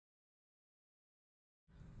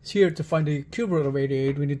Here, to find the cube root of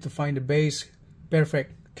 88, we need to find the base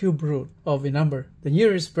perfect cube root of a number. The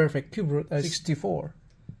nearest perfect cube root is 64.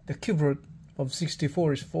 The cube root of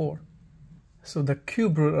 64 is 4. So the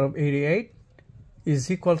cube root of 88 is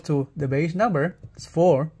equal to the base number, it's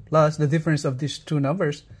 4, plus the difference of these two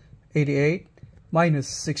numbers, 88 minus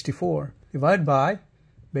 64, divided by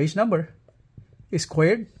base number,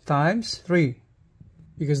 squared times 3,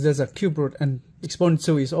 because there's a cube root and exponent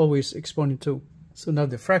 2 is always exponent 2. So now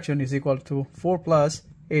the fraction is equal to 4 plus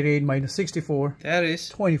 88 minus 64, that is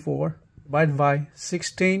 24, divided by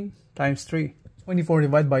 16 times 3. 24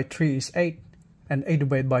 divided by 3 is 8, and 8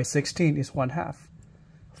 divided by 16 is 1/2.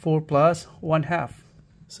 4 plus 1/2.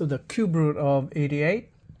 So the cube root of 88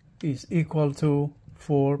 is equal to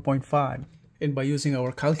 4.5. And by using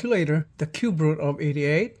our calculator, the cube root of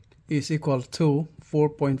 88 is equal to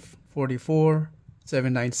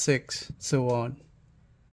 4.44796, so on.